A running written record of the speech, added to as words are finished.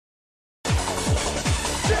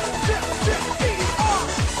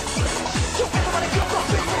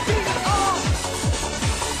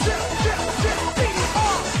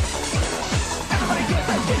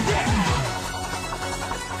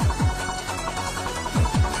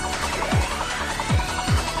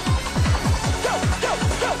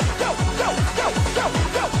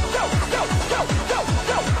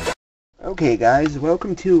Okay guys,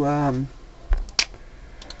 welcome to a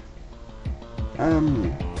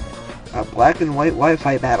black and white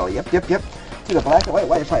Wi-Fi battle. Yep. To the black and white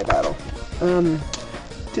Wi-Fi battle.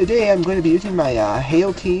 Today I'm going to be using my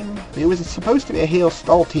Hail team. It was supposed to be a Hail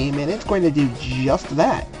stall team, and it's going to do just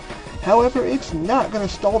that. However, it's not going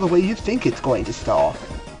to stall the way you think it's going to stall.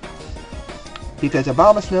 Because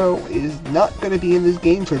abomasnow is not going to be in this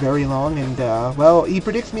game for very long, and, well, he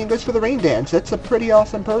predicts me and goes for the rain dance. That's a pretty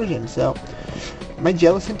awesome Persian, so my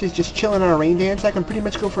Jellicent is just chilling on a rain dance. I can pretty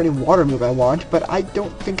much go for any water move I want, but I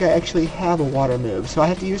don't think I actually have a water move, so I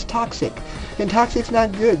have to use Toxic. And Toxic's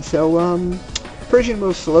not good, so, Persian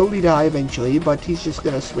will slowly die eventually, but he's just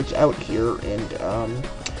going to switch out here and,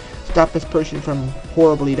 stop this Persian from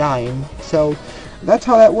horribly dying. So, that's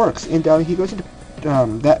how that works, and, he goes into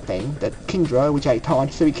that thing, that Kingdra, which I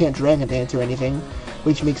taunt, so he can't Dragon Dance or anything,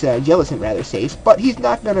 which makes Jellicent rather safe, but he's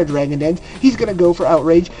not gonna Dragon Dance, he's gonna go for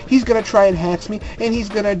Outrage, he's gonna try and hacks me, and he's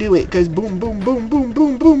gonna do it, because boom, boom, boom, boom,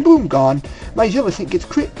 boom, boom, boom, gone. My Jellicent gets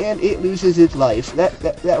crit, and it loses its life.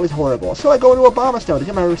 That was horrible. So I go into abomasnow to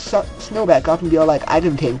get my snow back up and be all like, I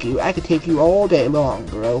can tank you, I could take you all day long,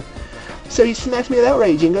 bro. So he smacks me with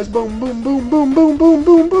Outrage, and goes boom, boom, boom, boom, boom, boom,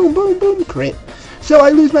 boom, boom, boom, boom, crit. So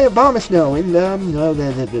I lose my abomasnow, and,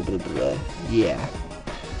 yeah.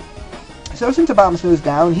 So since abomasnow is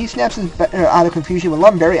down, he snaps his out of confusion with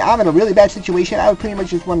Lumberry. I'm in a really bad situation. I would pretty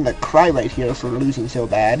much just want to cry right here for losing so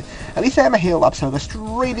bad. At least I have my Hail up, so I go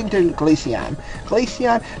straight into Glaceon.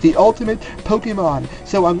 Glaceon, the ultimate Pokemon.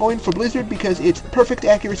 So I'm going for Blizzard because it's perfect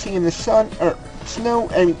accuracy in the sun, or snow,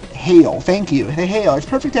 I mean, hail. Thank you. The hail. It's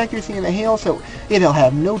perfect accuracy in the hail, so it'll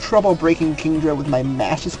have no trouble breaking Kingdra with my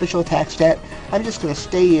massive special attack stat. I'm just going to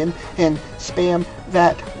stay in and spam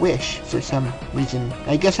that wish for some reason.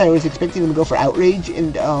 I guess I was expecting him to go for Outrage,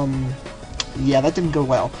 and, yeah, that didn't go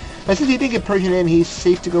well. But since he did get Persian in, he's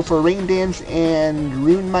safe to go for a Rain Dance and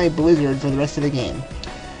ruin my Blizzard for the rest of the game.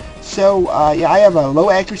 So, yeah, I have a low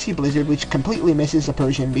accuracy Blizzard, which completely misses a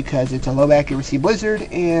Persian because it's a low accuracy Blizzard,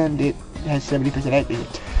 and it has 70% accuracy.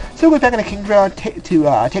 So I go back into Kingdra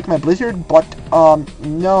to take my Blizzard, but,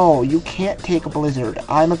 no, you can't take a Blizzard.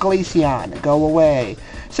 I'm a Glaceon. Go away.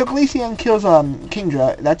 So Glaceon kills,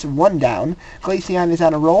 Kingdra. That's one down. Glaceon is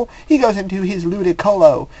on a roll. He goes into his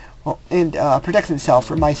Ludicolo and, protects himself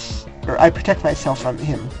from I protect myself from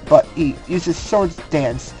him, but he uses Sword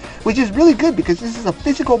Dance, which is really good because this is a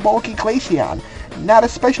physical bulky Glaceon, not a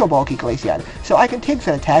special bulky Glaceon. So I can take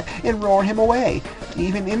that attack and roar him away.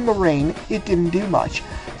 Even in the rain, it didn't do much.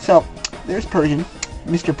 So, there's Persian,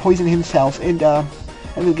 Mr. Poison himself, and, I'm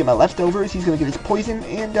going to get my leftovers, he's going to get his poison,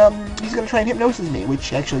 and, he's going to try and hypnosis me,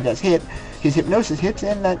 which actually does hit. His hypnosis hits,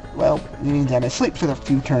 and that, well, means I'm asleep for a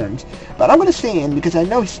few turns. But I'm going to stay in, because I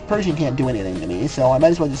know Persian can't do anything to me, so I might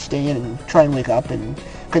as well just stay in and try and wake up and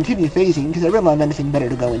continue phasing, because I really don't have anything better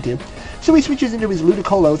to go into. So he switches into his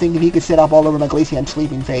Ludicolo, thinking he could set up all over my Glaceon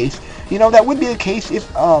sleeping face. You know, that would be the case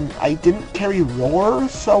if, I didn't carry Roar,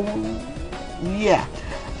 so, yeah.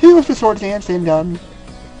 He goes for Sword Dance, and,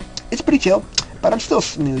 it's pretty chill, but I'm still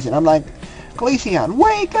snoozing. I'm like, Glaceon,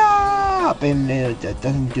 wake up! And it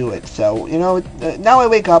doesn't do it. So, you know, now I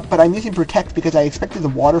wake up, but I'm using Protect because I expected the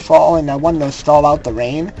waterfall and I wanted to stall out the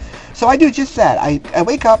rain. So I do just that. I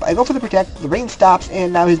wake up, I go for the Protect, the rain stops,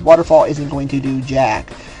 and now his waterfall isn't going to do jack.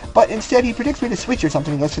 But instead, he predicts me to switch or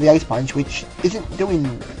something and goes for the Ice Punch, which isn't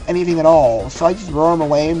doing anything at all. So I just roar him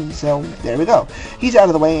away, and so there we go. He's out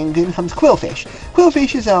of the way, and in comes Quillfish.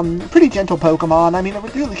 Quillfish is a pretty gentle Pokemon. I mean, it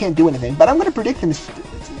really can't do anything, but I'm going to predict him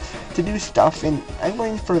to do stuff, and I'm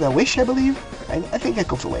going for the Wish, I believe. I think I'd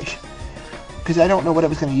go for Wish, because I don't know what I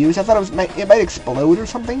was going to use. I thought it might explode or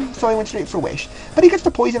something, so I went straight for Wish. But he gets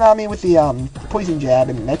the poison on me with the poison jab,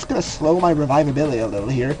 and that's going to slow my revivability a little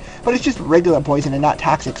here. But it's just regular poison and not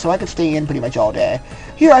toxic, so I could stay in pretty much all day.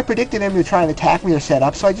 Here I predicted him to try and attack me or set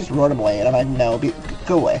up, so I just roared him away, and I'm like, no,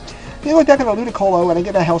 go away. He goes back into Ludicolo, and I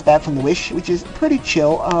get my health back from the Wish, which is pretty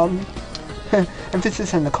chill.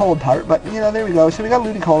 Emphasis on the cold part, but, you know, there we go. So we got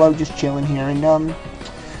Ludicolo just chilling here, and,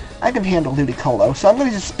 I can handle Ludicolo. So I'm going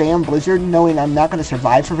to just spam Blizzard, knowing I'm not going to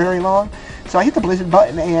survive for very long. So I hit the Blizzard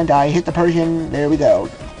button, and I hit the Persian. There we go.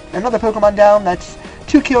 Another Pokemon down. That's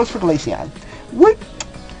 2 kills for Glaceon. What?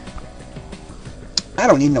 I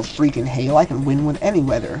don't need no freaking hail. I can win with any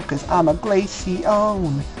weather, because I'm a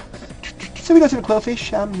Glaceon. So we go to the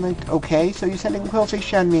Quillfish. I'm like, okay, so you're sending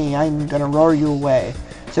Quillfish on me. I'm going to roar you away.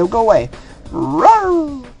 So go away.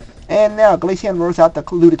 Roar! And now Glaceon roars out the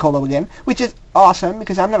Ludicolo again, which is awesome,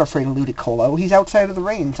 because I'm not afraid of Ludicolo. He's outside of the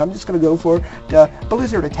rain, so I'm just going to go for the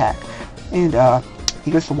Blizzard attack. And,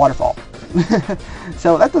 he goes for Waterfall.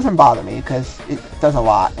 So that doesn't bother me, because it does a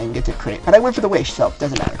lot and gets a crit. But I went for the Wish, so it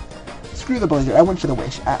doesn't matter. Screw the Blizzard. I went for the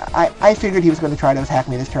Wish. I figured he was going to try to attack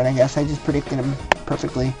me this turn, I guess. I just predicted him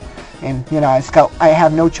perfectly. And, you know, I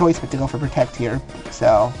have no choice but to go for Protect here.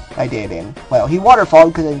 So, I did. And, well, he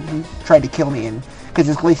Waterfalled because he tried to kill me. And because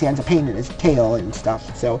his Glaceon's a pain in his tail and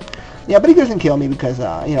stuff. So, yeah, but he doesn't kill me because,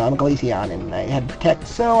 you know, I'm a Glaceon and I had Protect.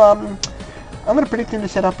 So, I'm going to predict him to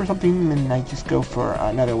set up or something, and I just go for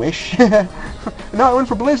another Wish. No, I went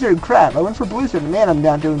for Blizzard. Crap, I went for Blizzard. Man, I'm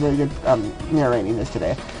not doing very good narrating this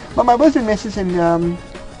today. But my Blizzard misses, and,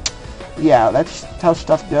 yeah, that's how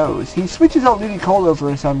stuff goes. He switches out Ludicolo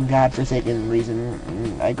for some godforsaken reason.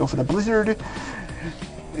 And I go for the Blizzard,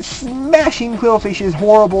 smashing Quillfish's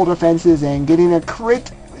horrible defenses and getting a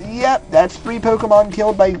crit. Yep, that's 3 Pokemon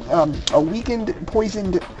killed by a weakened,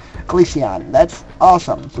 poisoned Glaceon. That's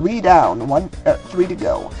awesome. 3 down, 3 to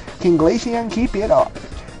go. Can Glaceon keep it up?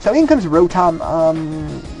 So in comes Rotom.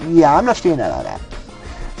 Yeah, I'm not staying out on that.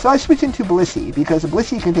 So I switch into Blissey, because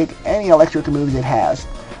Blissey can take any electric moves it has.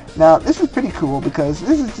 Now, this is pretty cool, because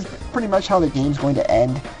this is just pretty much how the game's going to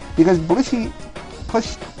end. Because Blissey,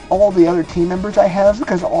 plus all the other team members I have,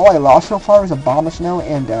 because all I lost so far is Abomasnow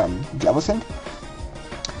and Jellicent.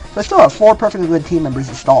 So I still have 4 perfectly good team members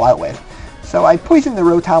to stall out with. So I poison the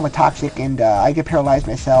Rotom with Toxic, and I get paralyzed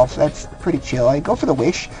myself, so that's pretty chill. I go for the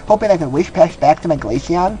Wish, hoping I can Wish pass back to my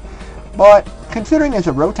Glaceon. But considering there's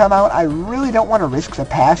a Rotom out, I really don't want to risk the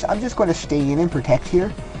pass. I'm just going to stay in and protect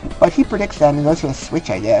here. But he predicts that and goes for a Switch,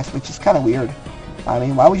 I guess, which is kind of weird. I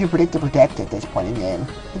mean, why would you predict to protect at this point in the game?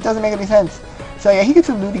 It doesn't make any sense. So yeah, he gets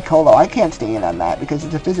a Ludicolo. I can't stay in on that because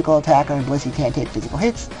it's a physical attacker and Blissey can't take physical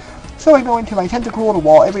hits. So I go into my Tentacruel to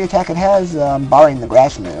wall every attack it has, barring the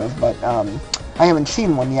grass move. But I haven't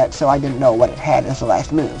seen one yet, so I didn't know what it had as the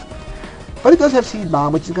last move. But it does have Seed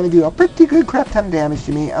Bomb, which is going to do a pretty good crap ton of damage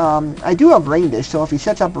to me. I do have Rain Dish, so if he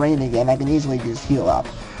sets up Rain again, I can easily just heal up.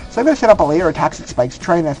 So I'm going to set up a layer of Toxic Spikes,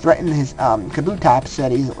 trying to threaten his Kabutops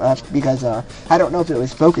that he's left, because I don't know if it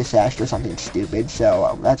was Focus Sash or something stupid,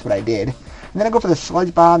 so that's what I did. And then I go for the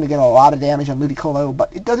Sludge Bomb to get a lot of damage on Ludicolo,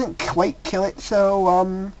 but it doesn't quite kill it, so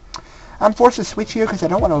I'm forced to switch here because I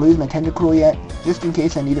don't want to lose my Tentacruel yet, just in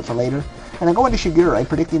case I need it for later. And I go into Shigure,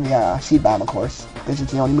 predicting the Seed Bomb, of course, because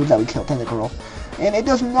it's the only move that would kill Tentacruel. And it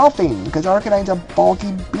does nothing, because Arcanine's a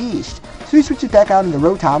bulky beast. So he switches back out into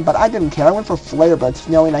Rotom, but I didn't care. I went for Flare Blitz,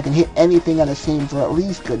 knowing I can hit anything on the scene for at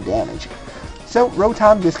least good damage. So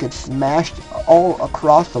Rotom just gets smashed all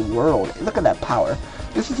across the world. Look at that power.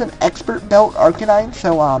 This is an Expert Belt Arcanine,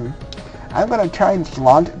 so I'm going to try and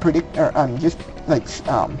flaunt, predict, or just, like,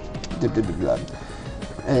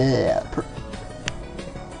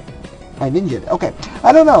 I ninja'd. Okay.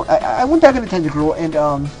 I don't know. I went back into Tentacruel, and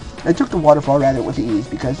I took the Waterfall rather with ease,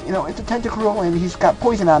 because, you know, it's a Tentacruel, and he's got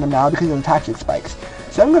poison on him now because of the Toxic Spikes.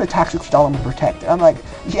 So I'm going to Toxic Stall him and Protect. I'm like,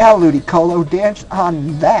 yeah, Ludicolo, dance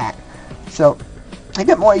on that. So I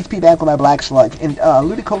get more HP back with my Black Sludge, and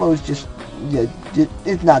Ludicolo is just,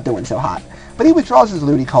 it's not doing so hot. But he withdraws his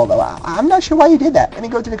Ludicolo. I'm not sure why he did that. And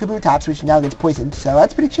he goes to the Kabutops, which now gets poisoned, so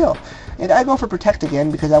that's pretty chill. And I go for Protect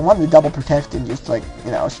again, because I wanted to double Protect and just, like,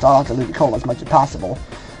 you know, stall out the Ludicolo as much as possible.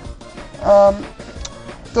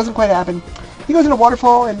 Doesn't quite happen. He goes into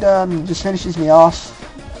Waterfall and just finishes me off.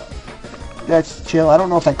 That's chill. I don't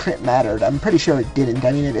know if that crit mattered. I'm pretty sure it didn't.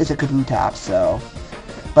 I mean, it is a Kabutops, so...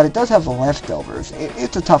 But it does have the leftovers.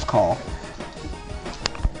 It's a tough call.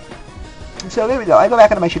 So there we go. I go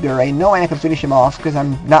back into my Shigure, knowing I can finish him off because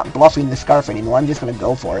I'm not bluffing the Scarf anymore. I'm just going to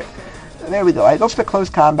go for it. So there we go. I go for the close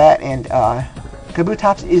combat, and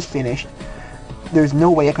Kabutops is finished. There's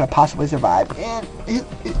no way I could have possibly survived. And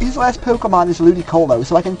his last Pokemon is Ludicolo,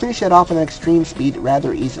 so I can finish it off at an extreme speed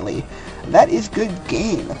rather easily. That is good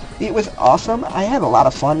game. It was awesome. I had a lot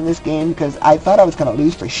of fun in this game because I thought I was going to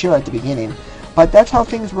lose for sure at the beginning. But that's how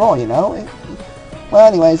things roll, you know? Well,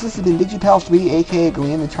 anyways, this has been Digipal 3, aka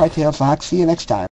Glenn, the Tri-Tailed Fox. See you next time.